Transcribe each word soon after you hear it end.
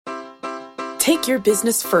Take your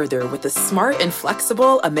business further with the smart and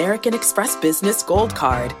flexible American Express Business Gold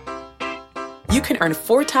Card. You can earn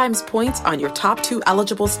 4 times points on your top 2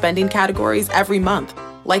 eligible spending categories every month,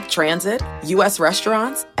 like transit, U.S.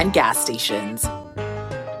 restaurants, and gas stations.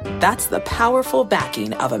 That's the powerful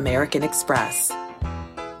backing of American Express.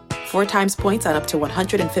 4 times points on up to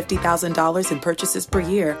 $150,000 in purchases per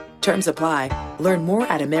year. Terms apply. Learn more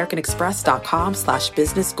at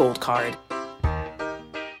americanexpress.com/businessgoldcard.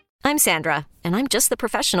 I'm Sandra, and I'm just the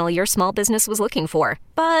professional your small business was looking for.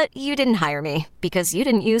 But you didn't hire me because you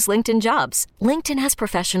didn't use LinkedIn Jobs. LinkedIn has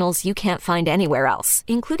professionals you can't find anywhere else,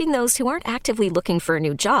 including those who aren't actively looking for a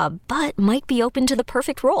new job, but might be open to the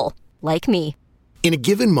perfect role, like me. In a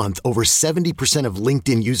given month, over 70% of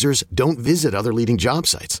LinkedIn users don't visit other leading job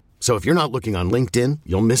sites. So if you're not looking on LinkedIn,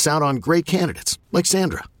 you'll miss out on great candidates like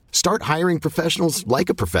Sandra. Start hiring professionals like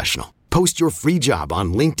a professional. Post your free job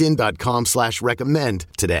on linkedin.com/recommend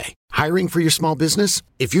today. Hiring for your small business?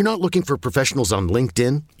 If you're not looking for professionals on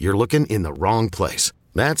LinkedIn, you're looking in the wrong place.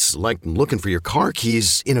 That's like looking for your car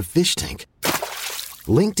keys in a fish tank.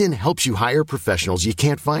 LinkedIn helps you hire professionals you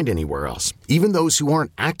can't find anywhere else, even those who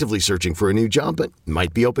aren't actively searching for a new job but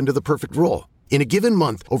might be open to the perfect role. In a given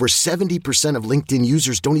month, over 70% of LinkedIn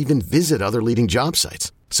users don't even visit other leading job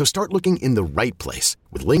sites. So start looking in the right place.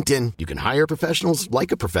 With LinkedIn, you can hire professionals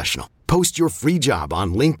like a professional. Post your free job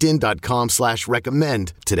on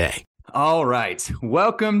linkedin.com/recommend today. All right.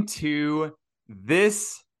 Welcome to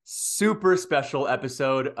this super special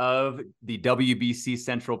episode of the WBC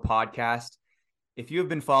Central podcast. If you have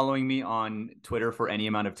been following me on Twitter for any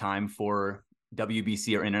amount of time for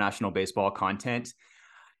WBC or international baseball content,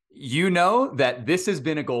 you know that this has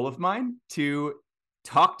been a goal of mine to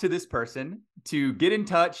talk to this person, to get in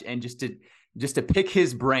touch and just to pick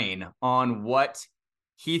his brain on what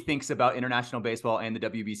he thinks about international baseball and the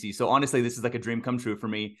WBC. So honestly, this is like a dream come true for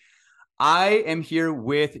me. I am here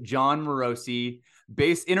with Jon Morosi,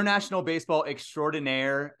 international baseball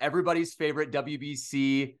extraordinaire, everybody's favorite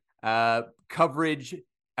WBC coverage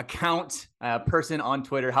account person on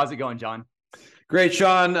Twitter. How's it going, Jon? Great,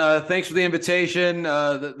 Sean. Thanks for the invitation.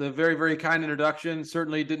 The very, very kind introduction.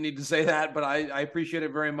 Certainly didn't need to say that, but I appreciate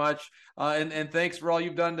it very much. And thanks for all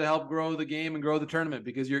you've done to help grow the game and grow the tournament,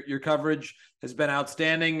 because your coverage has been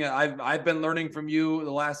outstanding. I've been learning from you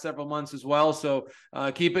the last several months as well. So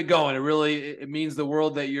keep it going. It means the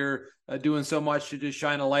world that you're doing so much to just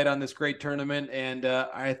shine a light on this great tournament. And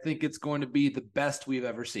I think it's going to be the best we've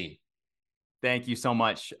ever seen. Thank you so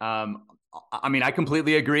much. I mean, I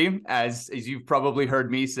completely agree. As you've probably heard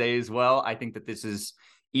me say as well, I think that this is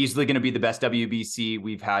easily going to be the best WBC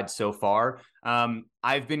we've had so far.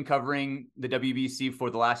 I've been covering the WBC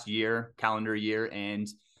for the last calendar year, and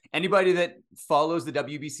anybody that follows the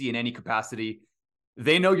WBC in any capacity,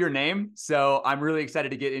 they know your name. So I'm really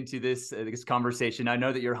excited to get into this conversation. I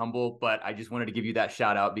know that you're humble, but I just wanted to give you that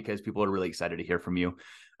shout out because people are really excited to hear from you.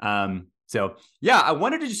 So yeah, I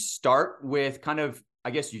wanted to just start with kind of, I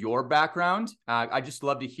guess, your background. I just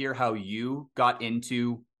love to hear how you got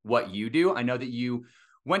into what you do. I know that you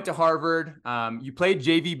went to Harvard. You played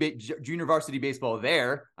junior varsity baseball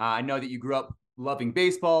there. I know that you grew up loving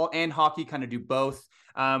baseball and hockey, kind of do both.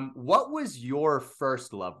 What was your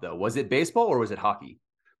first love, though? Was it baseball or was it hockey?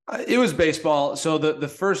 It was baseball. So the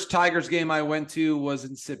first Tigers game I went to was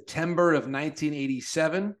in September of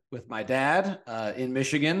 1987 with my dad in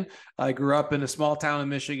Michigan. I grew up in a small town in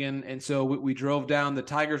Michigan, and so we drove down. The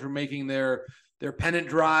Tigers were making their pennant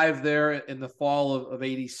drive there in the fall of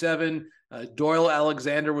 87. Doyle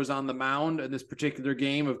Alexander was on the mound in this particular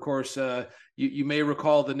game. Of course, you may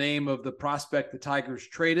recall the name of the prospect the Tigers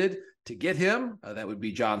traded to get him. That would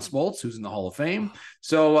be John Smoltz, who's in the Hall of Fame.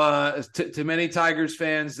 So to many Tigers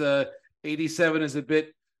fans, 87 is a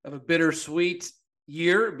bit of a bittersweet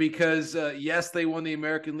year because, yes, they won the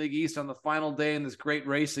American League East on the final day in this great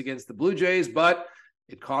race against the Blue Jays, but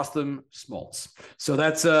it cost them Smoltz. So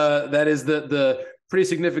that is the pretty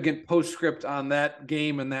significant postscript on that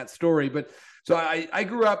game and that story. But so I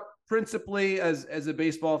grew up principally as a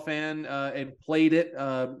baseball fan and played it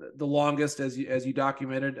the longest, as you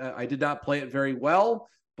documented. I did not play it very well,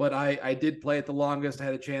 but I did play it the longest. I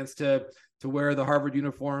had a chance to wear the Harvard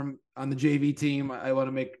uniform on the JV team. I want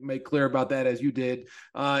to make clear about that, as you did.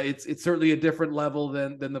 It's certainly a different level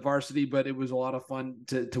than the varsity, but it was a lot of fun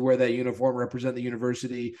to wear that uniform, represent the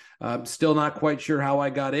university. Still not quite sure how I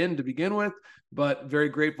got in to begin with, but very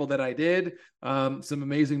grateful that I did. Some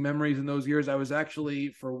amazing memories in those years. I was actually,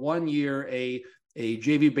 for 1 year, a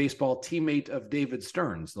JV baseball teammate of David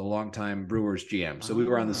Stearns, the longtime Brewers GM. So we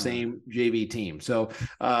were on the same JV team. So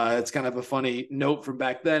it's kind of a funny note from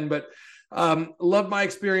back then, but loved my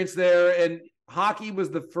experience there. And hockey was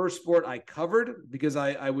the first sport I covered because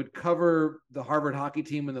I would cover the Harvard hockey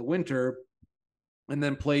team in the winter and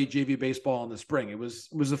then play JV baseball in the spring. It was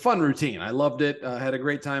a fun routine. I loved it. Had a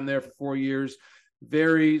great time there for 4 years.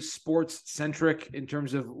 Very sports centric in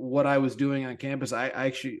terms of what I was doing on campus. I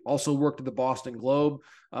actually also worked at the Boston Globe,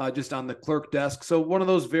 just on the clerk desk. So one of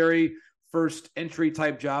those very first entry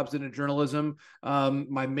type jobs into journalism.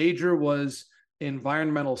 My major was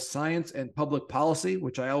environmental science and public policy,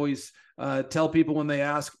 which I always tell people when they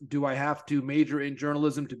ask, do I have to major in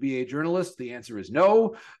journalism to be a journalist? The answer is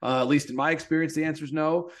no. At least in my experience, the answer is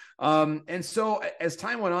no. And so as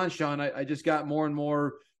time went on, Sean, I just got more and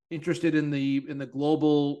more interested in the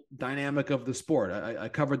global dynamic of the sport. I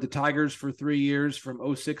covered the Tigers for 3 years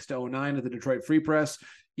from 06 to 09 at the Detroit Free Press.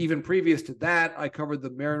 Even previous to that, I covered the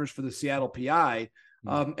Mariners for the Seattle PI.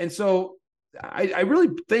 And so I really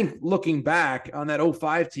think, looking back on that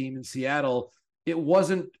 05 team in Seattle, it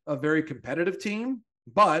wasn't a very competitive team,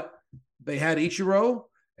 but they had Ichiro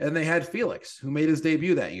and they had Felix, who made his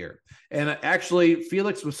debut that year. And actually,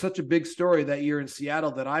 Felix was such a big story that year in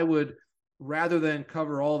Seattle that I would, rather than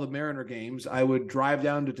cover all the Mariner games, I would drive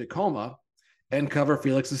down to Tacoma and cover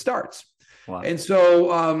Felix's starts. Wow. And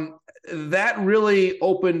so that really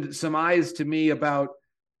opened some eyes to me about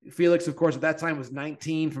Felix. Of course, at that time was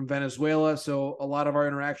 19 from Venezuela. So a lot of our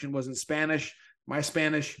interaction was in Spanish. My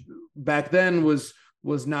Spanish back then was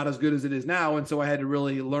not as good as it is now. And so I had to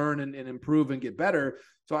really learn and improve and get better.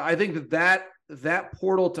 So I think that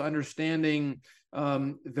portal to understanding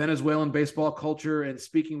Venezuelan baseball culture and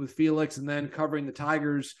speaking with Felix and then covering the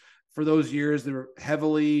Tigers for those years, they were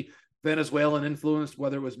heavily Venezuelan influenced,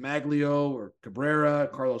 whether it was Maglio or Cabrera,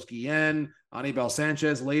 Carlos Guillen, Anibal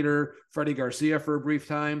Sanchez, later Freddie Garcia for a brief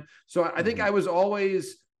time. So I think I was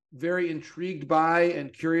always very intrigued by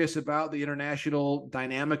and curious about the international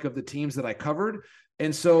dynamic of the teams that I covered.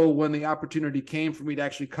 And so when the opportunity came for me to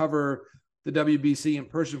actually cover the WBC in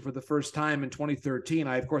person for the first time in 2013,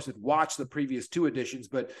 I, of course, had watched the previous 2 editions,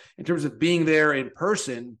 but in terms of being there in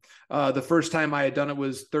person, the first time I had done it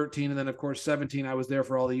was 13. And then, of course, 17, I was there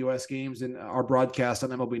for all the U.S. games and our broadcast on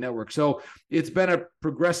MLB Network. So it's been a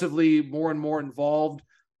progressively more and more involved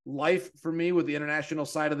life for me with the international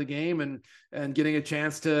side of the game and getting a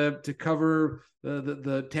chance to cover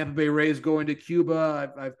the Tampa Bay Rays going to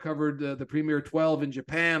Cuba. I've covered the Premier 12 in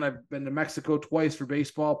Japan. I've been to Mexico twice for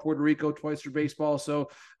baseball, Puerto Rico twice for baseball. So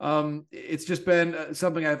it's just been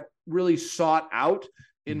something I've really sought out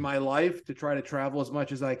in my life to try to travel as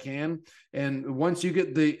much as I can. And once you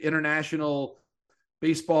get the international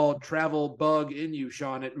baseball travel bug in you,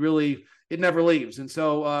 Sean, it never leaves. And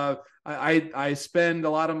so I spend a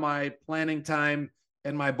lot of my planning time,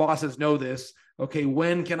 and my bosses know this. Okay,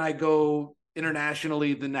 when can I go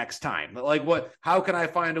internationally the next time? Like how can I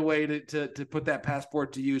find a way to put that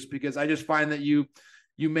passport to use? Because I just find that you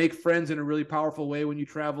make friends in a really powerful way when you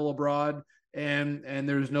travel abroad, and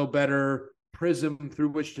there's no better prism through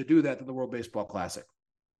which to do that than the World Baseball Classic.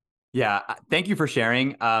 Yeah. Thank you for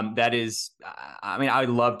sharing. That is, I mean, I would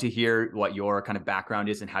love to hear what your kind of background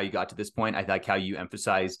is and how you got to this point. I like how you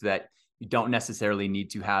emphasized that you don't necessarily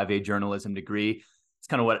need to have a journalism degree. It's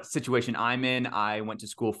kind of what situation I'm in. I went to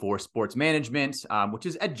school for sports management, which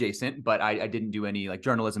is adjacent, but I didn't do any like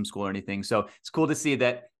journalism school or anything. So it's cool to see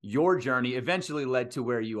that your journey eventually led to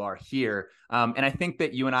where you are here. And I think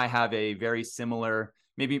that you and I have a very similar,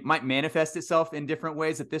 maybe it might manifest itself in different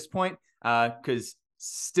ways at this point, because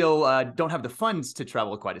still don't have the funds to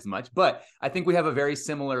travel quite as much, but I think we have a very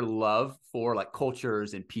similar love for like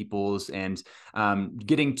cultures and peoples, and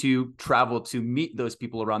getting to travel to meet those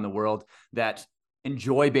people around the world that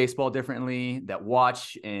enjoy baseball differently, that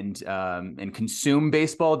watch and consume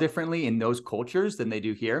baseball differently in those cultures than they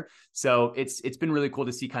do here. So it's been really cool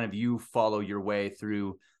to see kind of you follow your way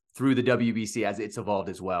through the WBC as it's evolved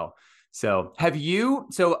as well. So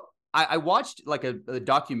I watched like a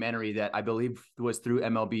documentary that I believe was through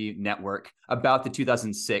MLB Network about the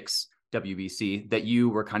 2006 WBC that you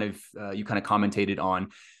were kind of commentated on.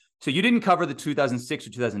 So you didn't cover the 2006 or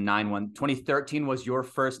 2009 one. 2013 was your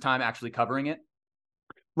first time actually covering it?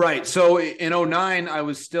 Right. So in 09, I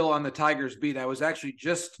was still on the Tigers beat. I was actually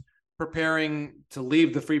just preparing to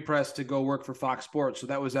leave the Free Press to go work for Fox Sports. So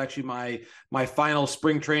that was actually my final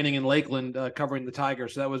spring training in Lakeland, covering the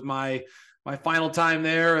Tigers. So that was my final time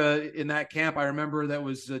there in that camp. I remember that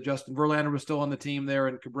was Justin Verlander was still on the team there,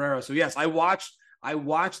 and Cabrera. So yes, I watched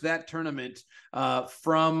that tournament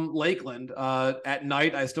from Lakeland at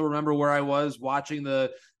night. I still remember where I was watching the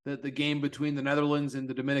game between the Netherlands and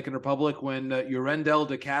the Dominican Republic when Yurendel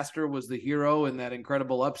de Castro was the hero in that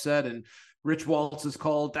incredible upset, and Rich Waltz is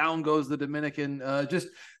called, down goes the Dominican. Just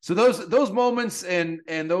so those moments and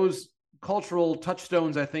those cultural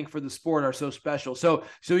touchstones, I think, for the sport are so special. So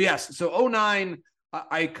yes. So 2009,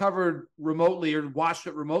 I covered remotely or watched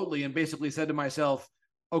it remotely and basically said to myself,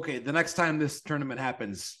 okay, the next time this tournament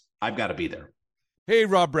happens, I've got to be there. Hey,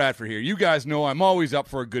 Rob Bradford here. You guys know I'm always up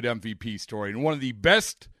for a good MVP story, and one of the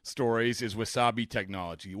best stories is Wasabi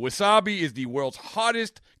Technology. Wasabi is the world's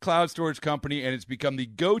hottest cloud storage company, and it's become the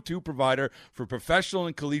go-to provider for professional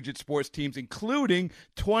and collegiate sports teams, including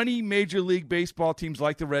 20 Major League Baseball teams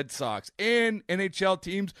like the Red Sox and NHL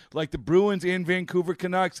teams like the Bruins and Vancouver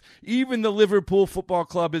Canucks. Even the Liverpool Football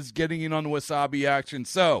Club is getting in on the Wasabi action.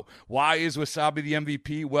 So, why is Wasabi the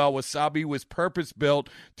MVP? Well, Wasabi was purpose-built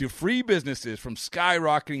to free businesses from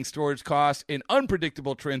skyrocketing storage costs and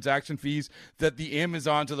unpredictable transaction fees that the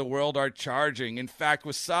Amazons of the world are charging. In fact,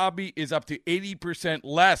 Wasabi is up to 80%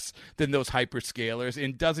 less than those hyperscalers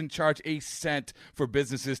and doesn't charge a cent for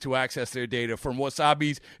businesses to access their data. From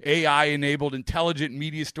Wasabi's AI-enabled intelligent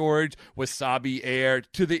media storage, Wasabi Air,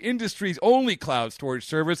 to the industry's only cloud storage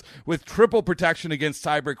service with triple protection against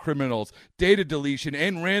cyber criminals, data deletion,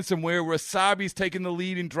 and ransomware, Wasabi's taken the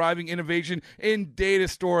lead in driving innovation in data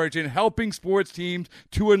storage and helping sports teams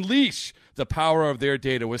to unleash the power of their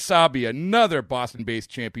data. Wasabi, another Boston-based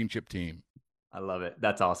championship team. I love it.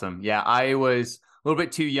 That's awesome. Yeah, I was a little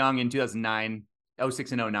bit too young in 2009,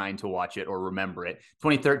 06 and 09 to watch it or remember it.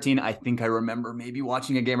 2013, I think I remember maybe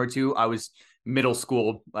watching a game or two. I was middle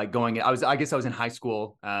school, I guess I was in high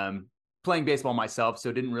school, playing baseball myself,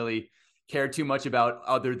 so didn't really care too much about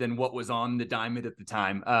other than what was on the diamond at the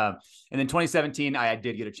time. And then 2017, I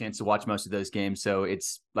did get a chance to watch most of those games. So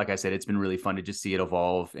it's, like I said, it's been really fun to just see it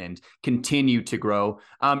evolve and continue to grow.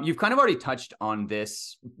 You've kind of already touched on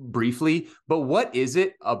this briefly, but what is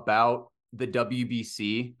it about the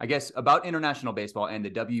WBC, I guess about international baseball and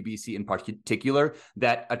the WBC in particular,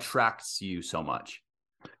 that attracts you so much?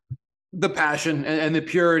 The passion and the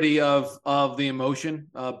purity of the emotion,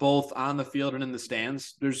 both on the field and in the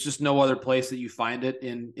stands. There's just no other place that you find it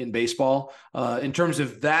in baseball, in terms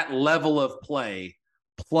of that level of play,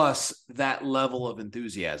 plus that level of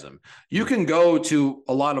enthusiasm. You can go to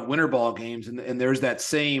a lot of winter ball games and there's that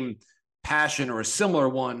same passion or a similar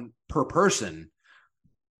one per person,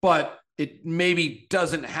 but it maybe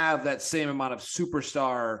doesn't have that same amount of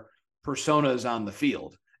superstar personas on the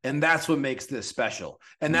field. And that's what makes this special.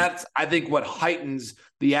 And that's, I think, what heightens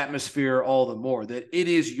the atmosphere all the more, that it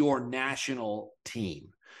is your national team.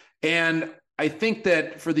 And I think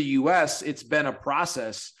that for the U.S., it's been a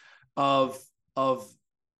process of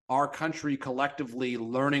our country collectively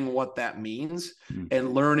learning what that means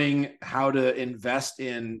and learning how to invest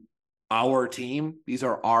in our team. These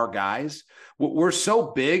are our guys. We're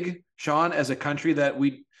so big, Sean, as a country that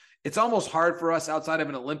it's almost hard for us outside of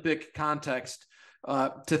an Olympic context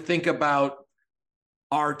to think about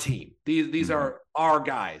our team. These are our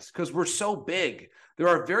guys because we're so big. There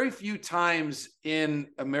are very few times in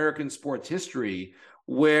American sports history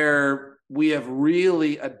where we have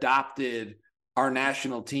really adopted our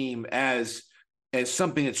national team as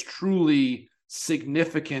something that's truly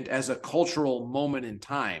significant as a cultural moment in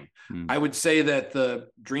time. I would say that the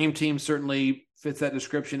Dream Team certainly fits that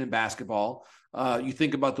description in basketball. You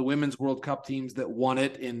think about the Women's World Cup teams that won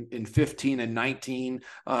it in 15 and 19,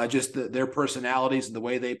 just their personalities and the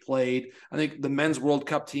way they played. I think the Men's World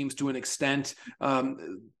Cup teams to an extent,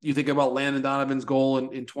 you think about Landon Donovan's goal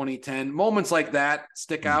in 2010, moments like that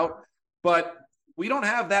stick out, but we don't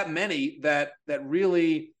have that many that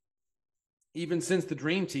really, even since the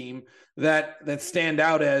Dream Team, that stand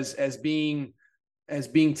out as being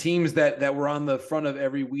teams that were on the front of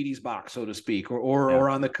every Wheaties box, so to speak, or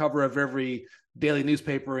on the cover of every daily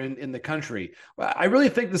newspaper in the country. I really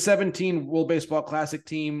think the 17 World Baseball Classic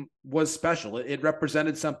team was special. It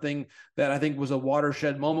represented something that I think was a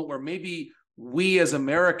watershed moment where maybe we as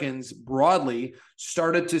Americans broadly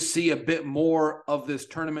started to see a bit more of this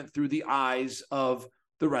tournament through the eyes of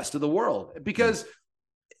the rest of the world. Because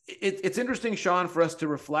it's interesting, Sean, for us to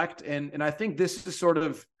reflect. And I think this is sort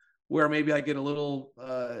of where maybe I get a little,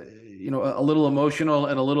 a little emotional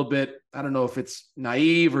and a little bit, I don't know if it's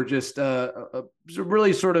naive or just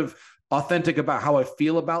really sort of authentic about how I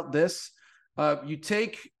feel about this. You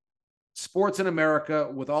take sports in America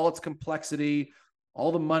with all its complexity,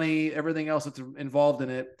 all the money, everything else that's involved in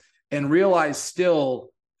it, and realize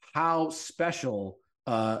still how special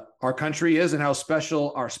our country is and how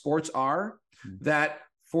special our sports are, that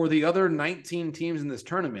for the other 19 teams in this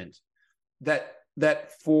tournament,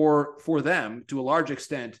 that for them, to a large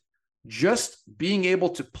extent, just being able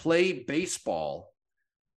to play baseball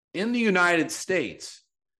in the United States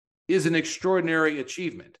is an extraordinary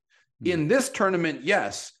achievement. In this tournament,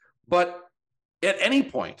 yes, but at any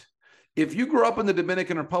point, If you grew up in the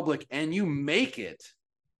Dominican Republic and you make it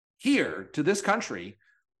here to this country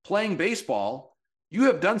playing baseball, you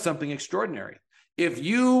have done something extraordinary. If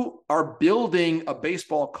you are building a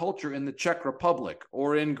baseball culture in the Czech Republic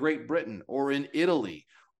or in Great Britain or in Italy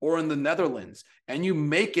or in the Netherlands, and you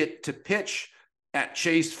make it to pitch at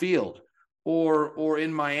Chase Field or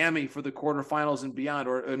in Miami for the quarterfinals and beyond,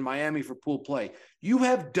 or in Miami for pool play, you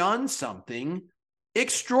have done something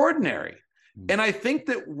extraordinary. And I think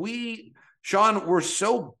that Sean, we're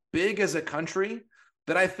so big as a country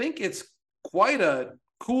that I think it's quite a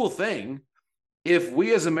cool thing if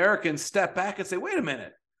we as Americans step back and say, wait a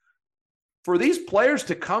minute, for these players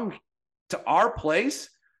to come to our place,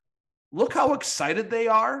 look how excited they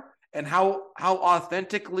are and how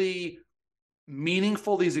authentically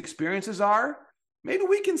meaningful these experiences are. Maybe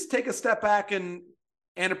we can take a step back and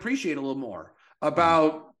appreciate a little more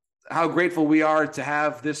about how grateful we are to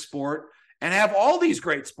have this sport and have all these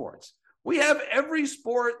great sports. We have every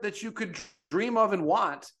sport that you could dream of and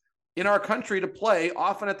want in our country to play,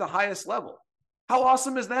 often at the highest level. How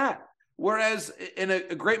awesome is that? Whereas in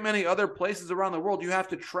a great many other places around the world, you have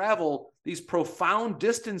to travel these profound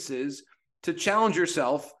distances to challenge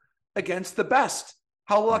yourself against the best.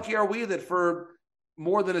 How lucky are we that for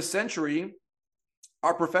more than a century,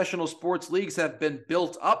 our professional sports leagues have been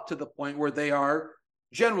built up to the point where they are,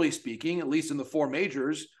 generally speaking, at least in the four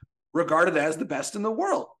majors, regarded as the best in the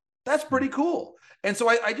world. That's pretty cool. And so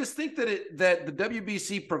I just think that the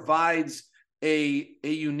WBC provides a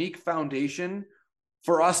unique foundation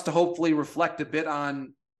for us to hopefully reflect a bit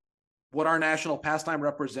on what our national pastime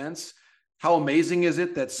represents. How amazing is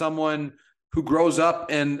it that someone who grows up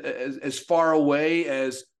and as far away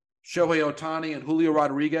as Shohei Ohtani and Julio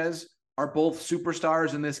Rodriguez are both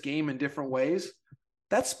superstars in this game in different ways?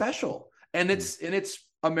 That's special. And it's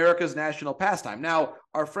America's national pastime. Now,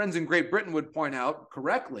 our friends in Great Britain would point out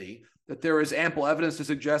correctly that there is ample evidence to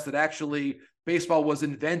suggest that actually baseball was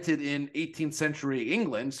invented in 18th century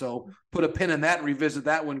England. So put a pin in that and revisit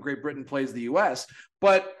that when Great Britain plays the US.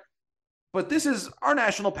 But this is our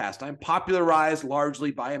national pastime, popularized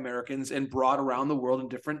largely by Americans and brought around the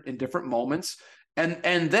world in different moments.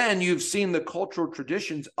 And then you've seen the cultural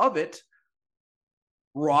traditions of it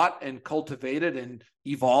brought and cultivated and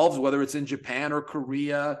evolved, whether it's in Japan or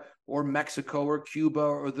Korea or Mexico or Cuba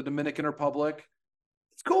or the Dominican Republic.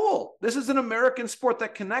 It's cool. This is an American sport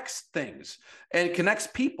that connects things and connects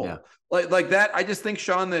people. Yeah. Like that. I just think,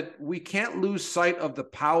 Sean, that we can't lose sight of the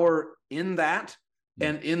power in that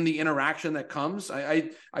and in the interaction that comes.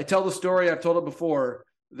 I tell the story, I've told it before,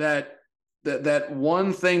 that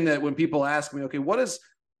one thing that when people ask me, okay, what's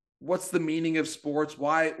the meaning of sports?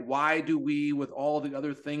 Why do we, with all the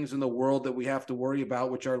other things in the world that we have to worry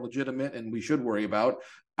about, which are legitimate and we should worry about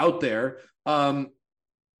out there,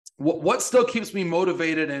 what still keeps me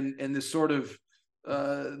motivated and this sort of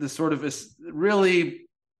really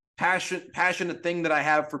passionate thing that I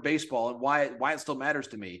have for baseball and why it still matters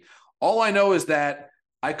to me. All I know is that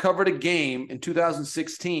I covered a game in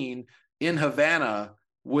 2016 in Havana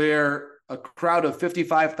where a crowd of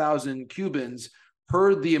 55,000 Cubans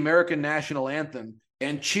heard the American national anthem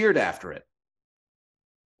and cheered after it.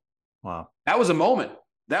 Wow. That was a moment.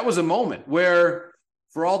 That was a moment where,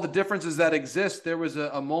 for all the differences that exist, there was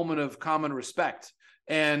a moment of common respect.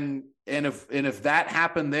 And if that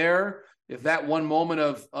happened there, if that one moment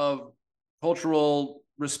of cultural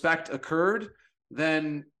respect occurred,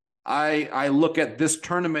 then I look at this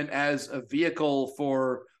tournament as a vehicle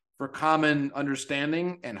for common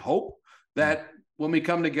understanding and hope that when we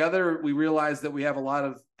come together, we realize that we have a lot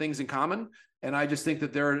of things in common. And I just think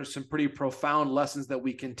that there are some pretty profound lessons that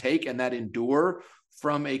we can take and that endure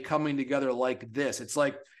from a coming together like this. It's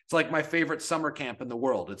like my favorite summer camp in the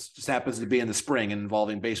world. It just happens to be in the spring and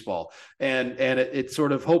involving baseball. And it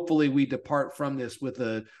sort of, hopefully we depart from this with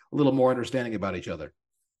a little more understanding about each other.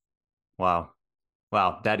 Wow.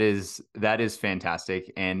 That is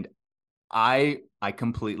fantastic. And I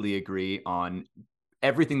completely agree on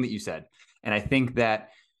everything that you said. And I think that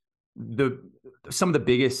some of the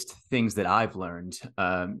biggest things that I've learned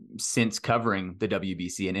since covering the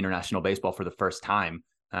WBC and international baseball for the first time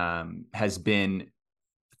has been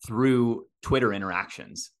through Twitter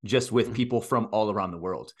interactions, just with people from all around the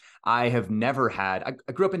world. I have never had,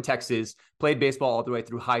 I grew up in Texas, played baseball all the way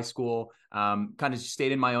through high school, kind of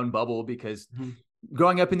stayed in my own bubble because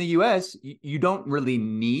growing up in the US, you don't really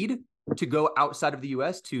need to go outside of the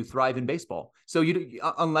US to thrive in baseball. So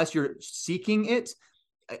unless you're seeking it,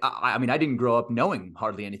 I mean, I didn't grow up knowing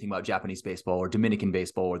hardly anything about Japanese baseball or Dominican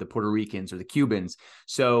baseball or the Puerto Ricans or the Cubans.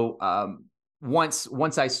 So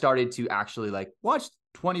once I started to actually watch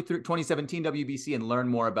 2017 WBC and learn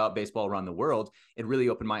more about baseball around the world, it really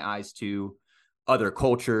opened my eyes to other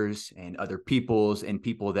cultures and other peoples and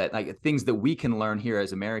people that like things that we can learn here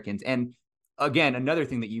as Americans. And again, another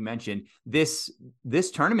thing that you mentioned, this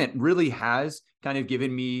tournament really has kind of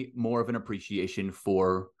given me more of an appreciation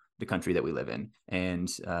for the country that we live in and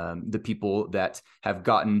the people that have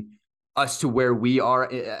gotten us to where we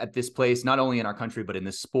are at this place, not only in our country, but in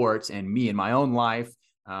the sports and me in my own life.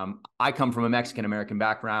 I come from a Mexican-American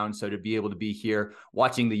background, so to be able to be here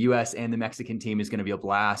watching the U.S. and the Mexican team is going to be a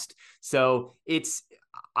blast. So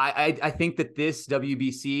I think that this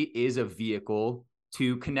WBC is a vehicle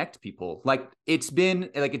to connect people. Like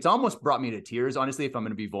it's almost brought me to tears, honestly, if I'm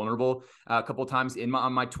going to be vulnerable, a couple of times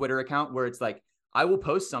on my Twitter account, where it's like, I will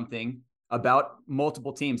post something about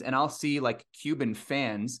multiple teams and I'll see like Cuban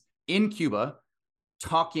fans in Cuba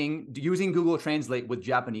using Google Translate with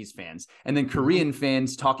Japanese fans, and then Korean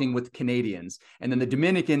fans talking with Canadians, and then the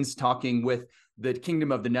Dominicans talking with the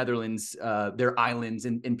Kingdom of the Netherlands, their islands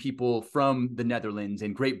and people from the Netherlands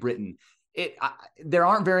and Great Britain. There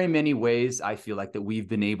aren't very many ways I feel like that we've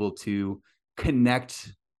been able to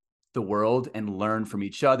connect the world and learn from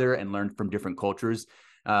each other and learn from different cultures.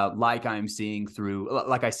 Like I see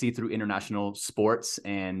through international sports.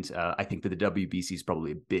 And I think that the WBC is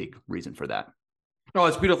probably a big reason for that. Oh,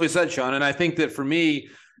 it's beautifully said, Sean. And I think that for me,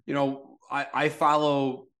 I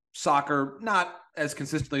follow soccer, not as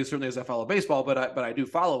consistently certainly as I follow baseball, but I do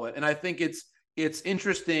follow it. And I think it's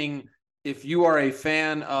interesting if you are a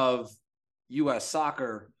fan of U.S.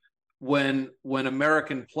 soccer, when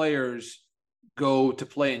American players go to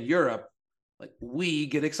play in Europe, like we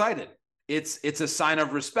get excited. It's a sign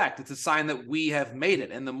of respect. It's a sign that we have made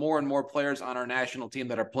it. And the more and more players on our national team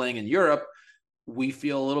that are playing in Europe, we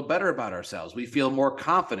feel a little better about ourselves. We feel more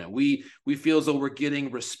confident. We feel as though we're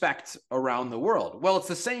getting respect around the world. Well, it's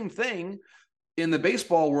the same thing in the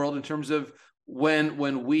baseball world in terms of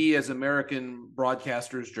when we as American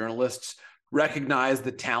broadcasters, journalists, recognize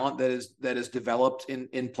the talent that is developed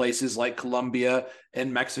in places like Colombia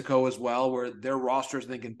and Mexico as well, where their rosters, I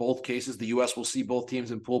think in both cases, the U.S. will see both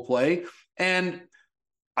teams in pool play. And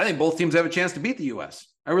I think both teams have a chance to beat the U.S.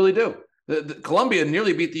 I really do. The Colombia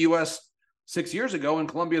nearly beat the U.S. 6 years ago, and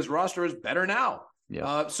Colombia's roster is better now.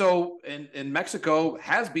 Yeah. And Mexico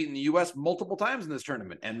has beaten the U.S. multiple times in this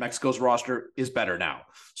tournament, and Mexico's roster is better now.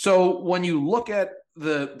 So when you look at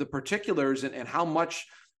the particulars and how much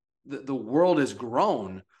the world has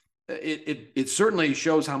grown, it certainly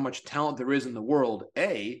shows how much talent there is in the world,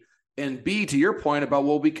 A, and B, to your point about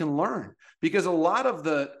what we can learn, because a lot of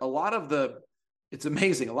the it's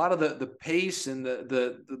amazing. A lot of the pace and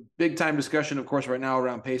the big time discussion, of course, right now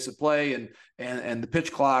around pace of play and the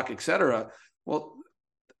pitch clock, et cetera. Well,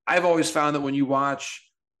 I've always found that when you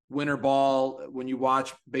watch winter ball, when you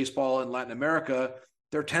watch baseball in Latin America,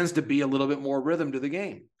 there tends to be a little bit more rhythm to the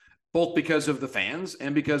game, both because of the fans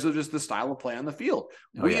and because of just the style of play on the field.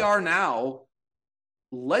 We are now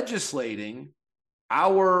legislating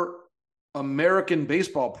our American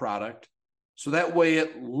baseball product so that way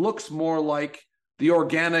it looks more like the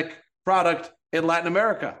organic product in Latin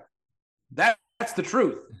America. That's the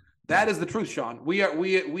truth. That is the truth, Sean. We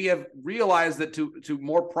have realized that to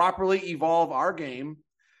more properly evolve our game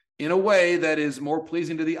in a way that is more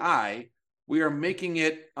pleasing to the eye, we are making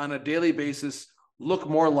it on a daily basis look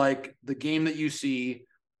more like the game that you see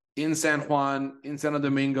in San Juan, in Santo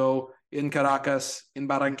Domingo, in Caracas, in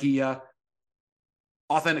Barranquilla,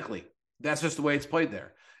 authentically. That's just the way it's played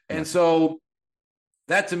there. And so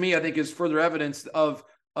that, to me, I think is further evidence of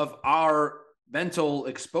our mental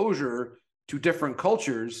exposure to different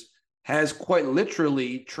cultures has quite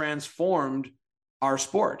literally transformed our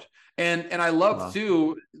sport. And I love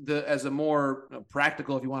too, as a more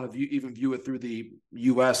practical, if you want to even view it through the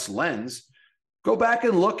U.S. lens, go back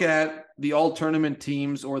and look at the all-tournament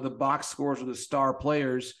teams or the box scores or the star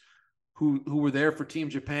players who were there for Team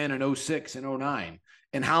Japan in 2006 and 2009,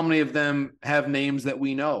 and how many of them have names that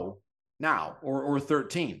we know now, or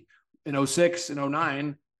 13. In 2006 and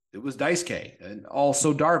 2009, it was Daisuke, and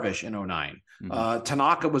also Darvish in 2009.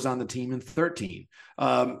 Tanaka was on the team in 2013.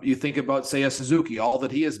 You think about Seiya Suzuki, all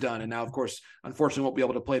that he has done, and now, of course, unfortunately, won't be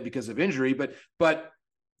able to play because of injury. But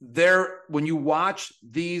there, when you watch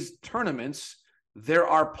these tournaments, there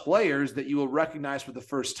are players that you will recognize for the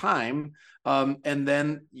first time, and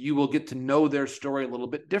then you will get to know their story a little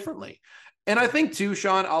bit differently. And I think too,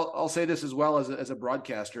 Sean, I'll say this as well as a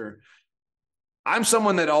broadcaster. I'm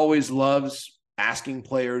someone that always loves asking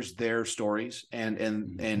players their stories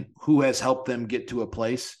and who has helped them get to a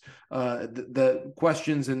place. The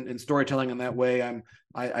questions and storytelling in that way,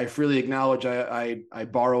 I freely acknowledge. I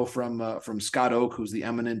borrow from Scott Oak, who's the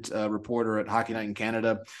eminent reporter at Hockey Night in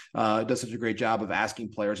Canada. Does such a great job of asking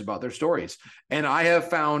players about their stories. And I have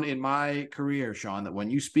found in my career, Sean, that when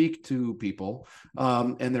you speak to people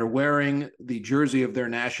and they're wearing the jersey of their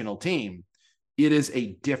national team, it is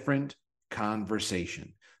a different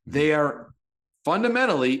conversation. They are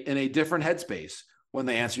fundamentally in a different headspace when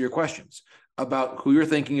they answer your questions about who you're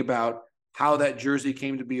thinking about, how that jersey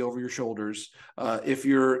came to be over your shoulders. If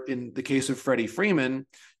you're in the case of Freddie Freeman,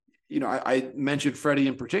 I mentioned Freddie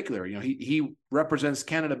in particular. He represents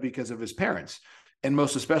Canada because of his parents, and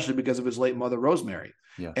most especially because of his late mother, Rosemary.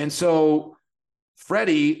 Yeah. And so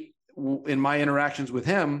Freddie, in my interactions with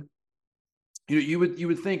him, you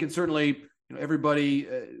would think, and certainly everybody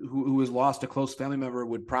who has lost a close family member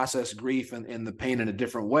would process grief and the pain in a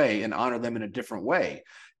different way and honor them in a different way.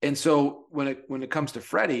 And so when it comes to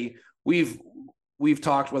Freddie, we've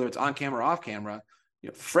talked, whether it's on camera or off camera,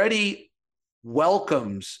 Freddie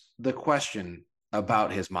welcomes the question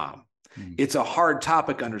about his mom. Mm-hmm. It's a hard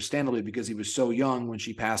topic, understandably, because he was so young when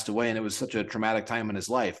she passed away and it was such a traumatic time in his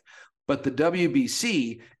life. But the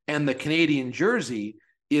WBC and the Canadian jersey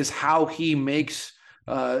is how he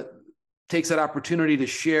takes that opportunity to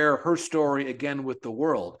share her story again with the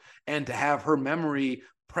world and to have her memory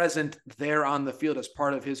present there on the field as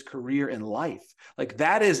part of his career and life. Like,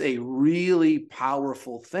 that is a really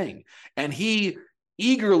powerful thing. And he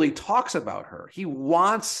eagerly talks about her. He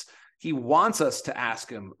wants us to ask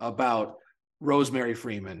him about Rosemary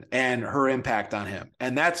Freeman and her impact on him.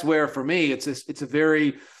 And that's where, for me, it's a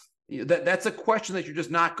very, that's a question that you're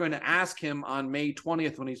just not going to ask him on May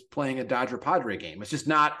 20th when he's playing a Dodger Padre game. It's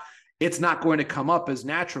not going to come up as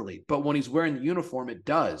naturally, but when he's wearing the uniform, it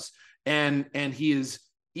does. And he is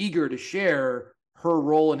eager to share her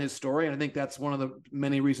role in his story. And I think that's one of the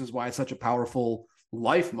many reasons why it's such a powerful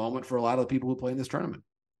life moment for a lot of the people who play in this tournament.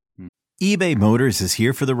 eBay Motors is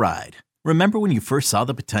here for the ride. Remember when you first saw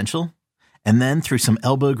the potential? And then through some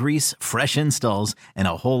elbow grease, fresh installs, and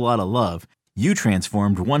a whole lot of love, you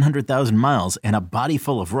transformed 100,000 miles and a body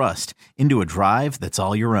full of rust into a drive that's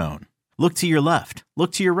all your own. Look to your left.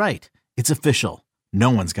 Look to your right. It's official. No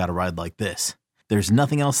one's got a ride like this. There's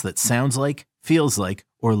nothing else that sounds like, feels like,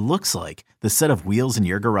 or looks like the set of wheels in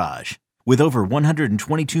your garage. With over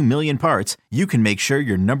 122 million parts, you can make sure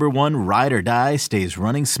your number one ride or die stays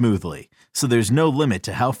running smoothly. So there's no limit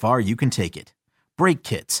to how far you can take it. Brake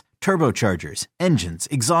kits, turbochargers, engines,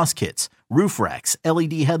 exhaust kits, roof racks,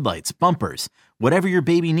 LED headlights, bumpers, whatever your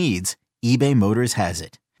baby needs, eBay Motors has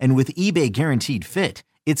it. And with eBay Guaranteed Fit,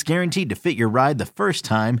 it's guaranteed to fit your ride the first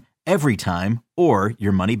time, every time, or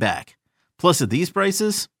your money back. Plus, at these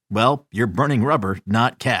prices, well, you're burning rubber,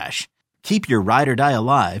 not cash. Keep your ride or die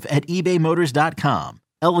alive at ebaymotors.com.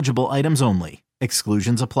 Eligible items only.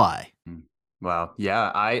 Exclusions apply. Wow.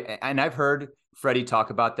 Yeah. I've heard Freddie talk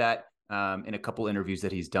about that in a couple interviews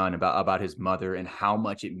that he's done about his mother and how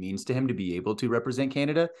much it means to him to be able to represent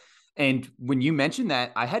Canada. And when you mentioned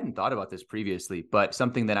that, I hadn't thought about this previously, but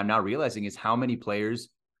something that I'm now realizing is how many players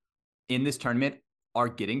in this tournament are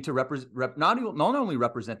getting to not only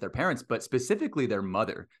represent their parents, but specifically their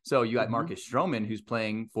mother. So you got Marcus Stroman, who's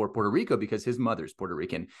playing for Puerto Rico because his mother's Puerto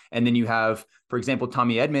Rican. And then you have, for example,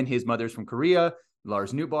 Tommy Edman, his mother's from Korea,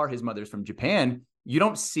 Lars Nootbaar, his mother's from Japan. You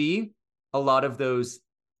don't see a lot of those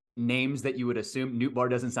names that you would assume. Nootbaar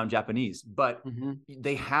doesn't sound Japanese, but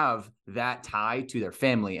they have that tie to their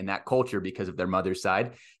family and that culture because of their mother's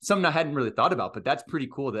side. Something I hadn't really thought about, but that's pretty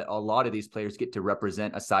cool that a lot of these players get to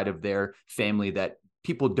represent a side of their family that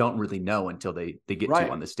people don't really know until they get to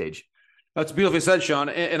on the stage. That's beautifully said, Sean.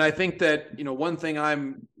 And I think that, one thing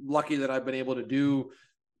I'm lucky that I've been able to do,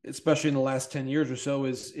 especially in the last 10 years or so,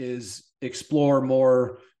 is explore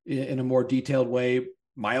more in a more detailed way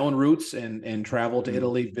my own roots and travel to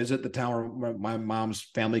Italy, visit the town where my mom's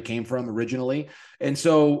family came from originally. And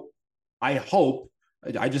so I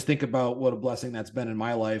just think about what a blessing that's been in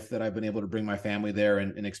my life that I've been able to bring my family there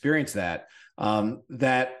and experience that,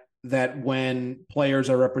 that when players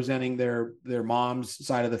are representing their mom's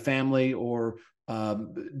side of the family or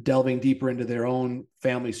delving deeper into their own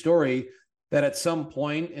family story, that at some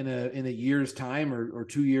point in a year's time or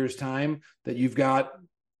 2 years' time, that you've got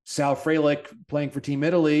Sal Frelick playing for Team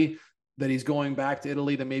Italy, that he's going back to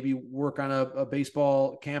Italy to maybe work on a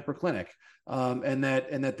baseball camp or clinic, and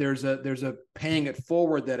that there's a paying it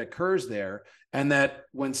forward that occurs there, and that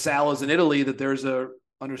when Sal is in Italy, that there's a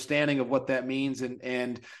understanding of what that means,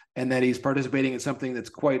 and that he's participating in something that's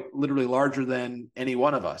quite literally larger than any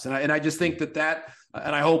one of us. And I just think that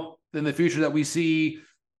and I hope in the future that we see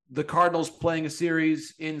the Cardinals playing a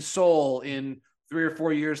series in Seoul in 3 or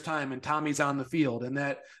 4 years' time, and Tommy's on the field, and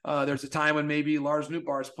that there's a time when maybe Lars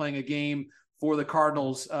Nootbaar is playing a game for the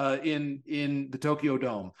Cardinals in the Tokyo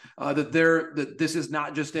Dome. That this is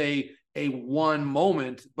not just a one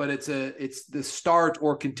moment, but it's the start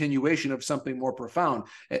or continuation of something more profound.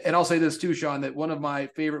 And I'll say this too, Sean, that one of my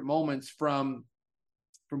favorite moments from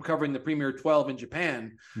covering the Premier 12 in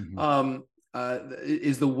Japan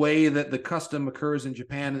is the way that the custom occurs in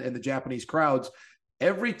Japan and the Japanese crowds.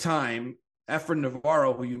 Every time Efren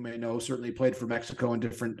Navarro, who you may know, certainly played for Mexico in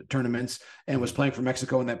different tournaments and was playing for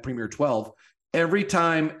Mexico in that Premier 12. Every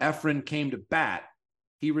time Efren came to bat,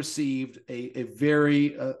 he received a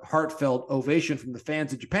very heartfelt ovation from the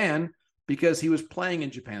fans of Japan because he was playing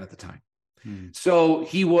in Japan at the time. So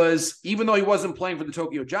he was, even though he wasn't playing for the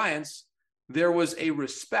Tokyo Giants, there was a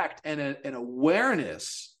respect and an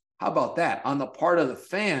awareness. How about that on the part of the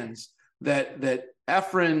fans that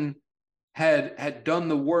Efren had done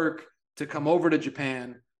the work to come over to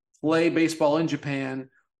Japan, play baseball in Japan,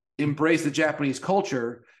 embrace the Japanese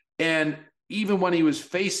culture. And even when he was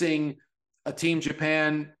facing a Team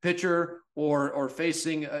Japan pitcher or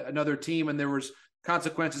facing another team, and there was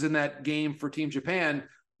consequences in that game for Team Japan,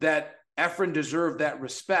 that Efren deserved that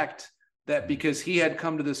respect, that because he had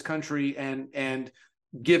come to this country and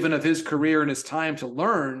given of his career and his time to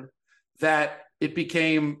learn, that it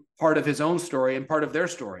became part of his own story and part of their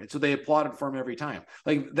story. And so they applauded for him every time.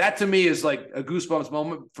 Like that to me is like a goosebumps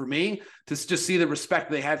moment for me to just see the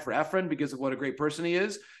respect they had for Efren because of what a great person he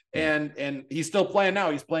is. And he's still playing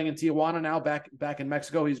now. He's playing in Tijuana now, back in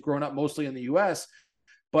Mexico. He's grown up mostly in the US,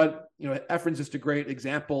 but Efren's just a great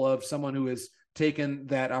example of someone who has taken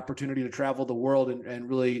that opportunity to travel the world and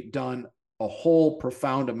really done a whole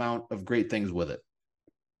profound amount of great things with it.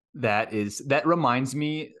 That reminds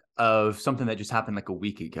me of something that just happened like a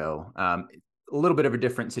week ago. A little bit of a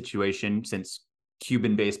different situation since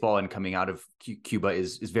Cuban baseball and coming out of Cuba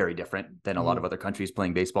is very different than a lot of other countries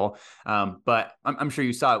playing baseball. But I'm sure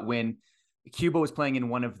you saw it when Cuba was playing in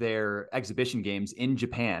one of their exhibition games in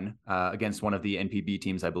Japan against one of the NPB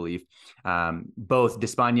teams, I believe. Both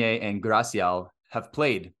Despagne and Gracial have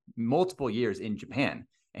played multiple years in Japan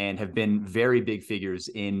and have been very big figures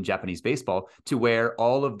in Japanese baseball, to where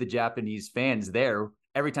all of the Japanese fans there,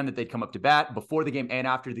 every time that they'd come up to bat, before the game and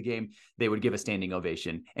after the game, they would give a standing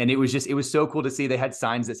ovation. And it was so cool to see. They had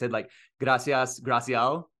signs that said like, gracias,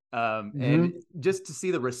 Gracial. And just to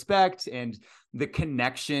see the respect and the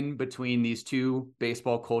connection between these two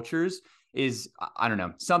baseball cultures is, I don't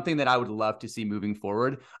know, something that I would love to see moving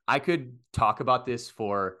forward. I could talk about this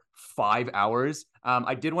for 5 hours.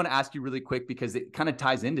 I did want to ask you really quick, because it kind of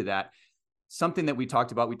ties into that. Something that we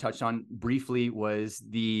touched on briefly, was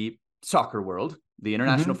the soccer world, the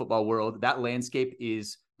international football world. That landscape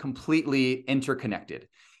is completely interconnected.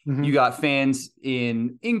 You got fans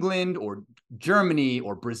in England or Germany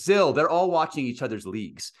or Brazil. They're all watching each other's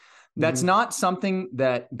leagues. That's not something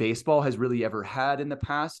that baseball has really ever had in the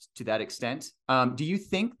past to that extent. Do you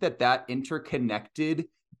think that interconnected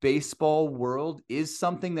baseball world is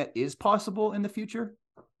something that is possible in the future?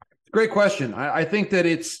 Great question. I think that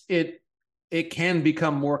it can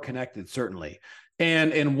become more connected, certainly.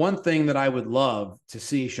 And one thing that I would love to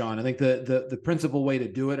see, Sean, I think the principal way to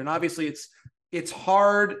do it, and obviously it's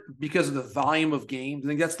hard because of the volume of games. I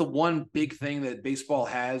think that's the one big thing that baseball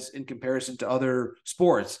has in comparison to other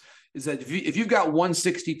sports, is that if you've got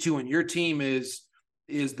 162 and your team is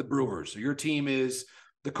the Brewers, or your team is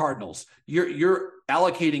the Cardinals, you're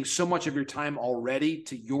allocating so much of your time already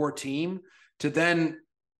to your team, to then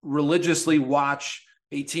religiously watch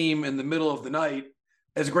a team in the middle of the night,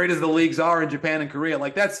 as great as the leagues are in Japan and Korea.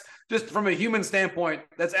 Like, that's just from a human standpoint,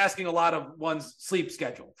 that's asking a lot of one's sleep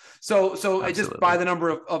schedule. So it just by the number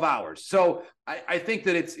of hours. So I think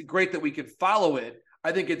that it's great that we could follow it.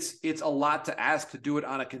 I think it's a lot to ask to do it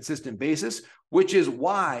on a consistent basis, which is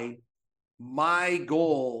why my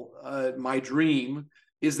goal, my dream,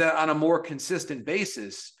 is that on a more consistent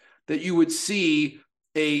basis, that you would see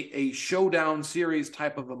a showdown series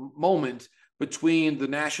type of a moment between the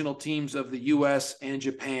national teams of the U.S. and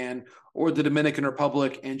Japan, or the Dominican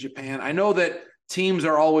Republic and Japan. I know that teams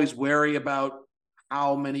are always wary about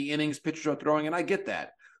how many innings pitchers are throwing, and I get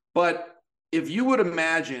that. But if you would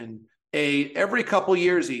imagine every couple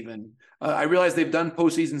years even, I realize they've done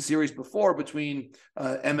postseason series before between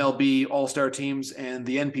MLB All-Star teams and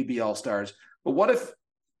the NPB All-Stars. But what if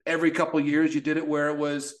every couple years you did it where it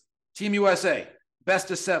was Team USA,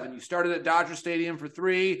 best of 7. You started at Dodger Stadium for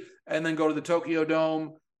 3 and then go to the Tokyo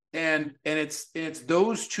Dome. And it's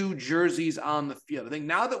those two jerseys on the field. I think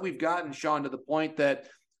now that we've gotten, Sean, to the point that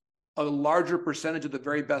a larger percentage of the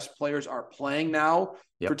very best players are playing now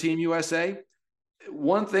for Team USA.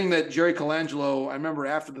 One thing that Jerry Colangelo, I remember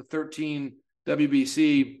after the 13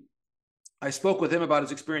 WBC, I spoke with him about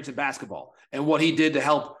his experience in basketball and what he did to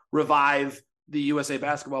help revive the USA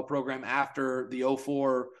basketball program after the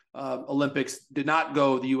 2004 Olympics did not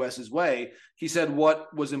go the US's way. He said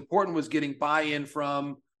what was important was getting buy-in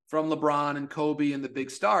from LeBron and Kobe and the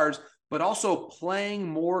big stars, but also playing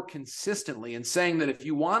more consistently and saying that if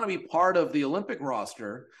you want to be part of the Olympic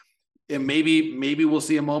roster, and maybe we'll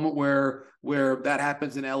see a moment where that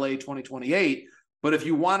happens in LA 2028. But if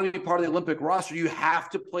you want to be part of the Olympic roster, you have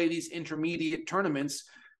to play these intermediate tournaments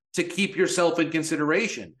to keep yourself in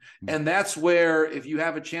consideration. And that's where, if you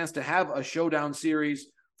have a chance to have a showdown series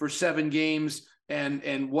for 7 games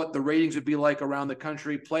and what the ratings would be like around the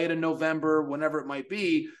country, play it in November, whenever it might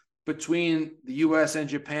be, between the U.S. and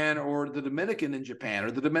Japan, or the Dominican and Japan,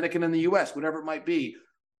 or the Dominican and the U.S., whatever it might be.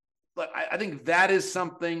 But I think that is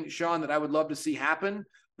something, Sean, that I would love to see happen,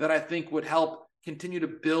 that I think would help continue to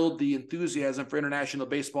build the enthusiasm for international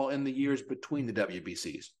baseball in the years between the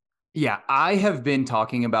WBCs. Yeah, I have been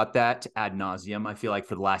talking about that ad nauseum. I feel like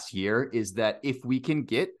for the last year, is that if we can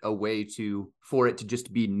get a way for it to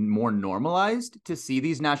just be more normalized to see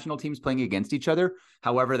these national teams playing against each other,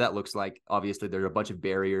 however that looks like, obviously there are a bunch of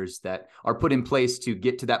barriers that are put in place to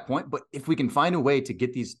get to that point. But if we can find a way to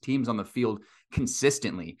get these teams on the field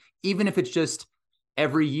consistently, even if it's just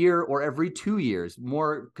every year or every 2 years,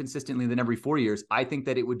 more consistently than every 4 years, I think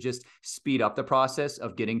that it would just speed up the process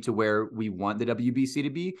of getting to where we want the WBC to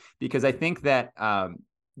be. Because I think that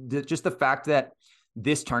just the fact that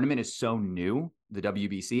this tournament is so new, the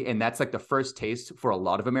WBC, and that's like the first taste for a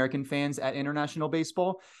lot of American fans at international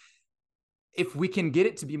baseball. If we can get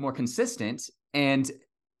it to be more consistent and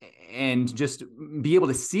just be able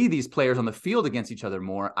to see these players on the field against each other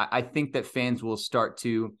more, I think that fans will start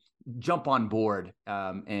to jump on board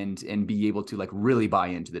and be able to like really buy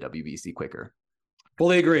into the WBC quicker.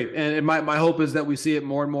 Fully agree. And my hope is that we see it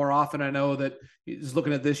more and more often. I know that just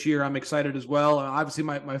looking at this year, I'm excited as well. And obviously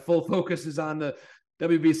my full focus is on the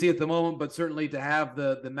WBC at the moment, but certainly to have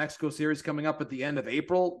the Mexico series coming up at the end of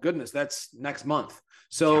April, goodness, that's next month.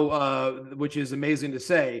 So, which is amazing to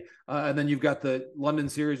say. And then you've got the London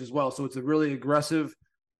series as well. So it's a really aggressive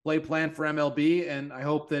play plan for MLB. And I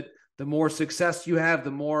hope that the more success you have, the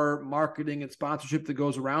more marketing and sponsorship that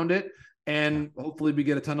goes around it. And hopefully we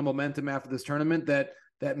get a ton of momentum after this tournament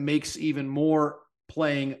that makes even more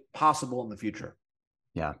playing possible in the future.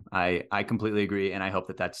 Yeah, I completely agree. And I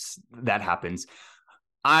hope that happens.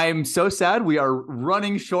 I'm so sad we are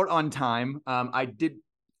running short on time.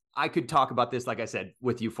 I could talk about this, like I said,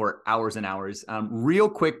 with you for hours and hours. Real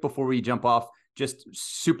quick before we jump off, just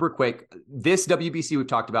super quick. This WBC we've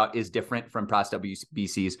talked about is different from past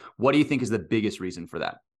WBCs. What do you think is the biggest reason for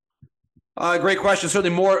that? Great question.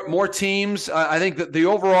 Certainly more teams. I think that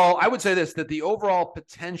I would say this, that the overall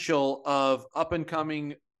potential of up and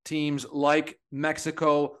coming teams like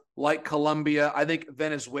Mexico, like Colombia, I think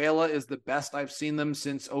Venezuela is the best I've seen them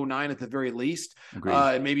since 2009 at the very least.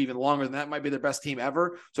 And maybe even longer than that, might be their best team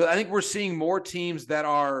ever. So I think we're seeing more teams that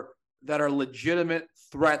are legitimate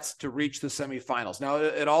threats to reach the semifinals. Now,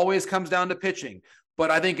 it always comes down to pitching,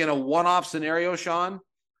 but I think in a one-off scenario, Sean,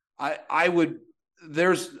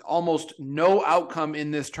 there's almost no outcome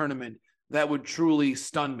in this tournament that would truly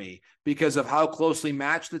stun me because of how closely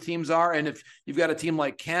matched the teams are. And if you've got a team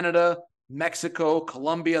like Canada, Mexico,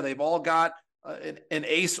 Colombia, they've all got an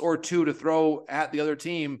ace or two to throw at the other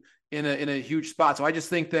team in a huge spot. So I just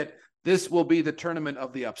think that this will be the tournament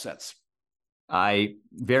of the upsets.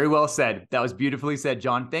 Very well said. That was beautifully said,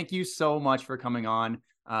 Jon. Thank you so much for coming on.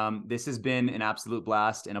 This has been an absolute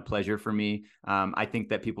blast and a pleasure for me. I think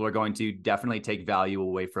that people are going to definitely take value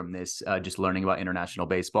away from this, just learning about international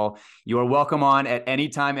baseball. You are welcome on at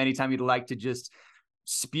anytime you'd like to just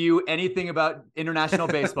spew anything about international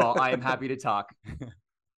baseball. I am happy to talk.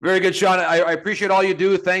 Very good, Sean. I appreciate all you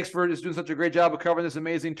do. Thanks for just doing such a great job of covering this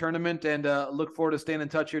amazing tournament, and look forward to staying in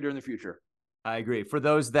touch here during the future. I agree. For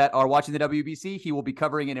those that are watching the WBC, he will be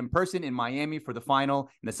covering it in person in Miami for the final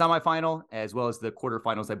and the semifinal, as well as the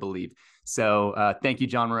quarterfinals, I believe. So thank you,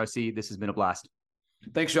 Jon Morosi. This has been a blast.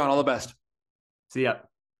 Thanks, Sean. All the best. See ya.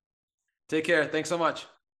 Take care. Thanks so much.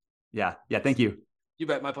 Yeah. Thank you. You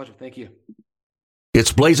bet. My pleasure. Thank you.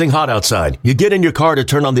 It's blazing hot outside. You get in your car to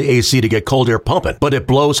turn on the AC to get cold air pumping, but it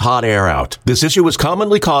blows hot air out. This issue is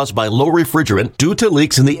commonly caused by low refrigerant due to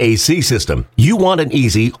leaks in the AC system. You want an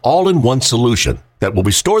easy, all-in-one solution that will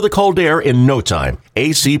restore the cold air in no time.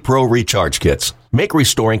 AC Pro Recharge Kits make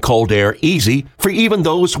restoring cold air easy for even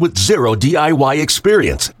those with zero DIY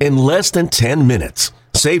experience in less than 10 minutes.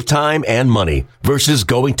 Save time and money versus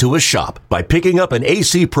going to a shop by picking up an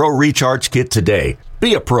AC Pro recharge kit today.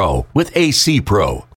 Be a pro with AC Pro.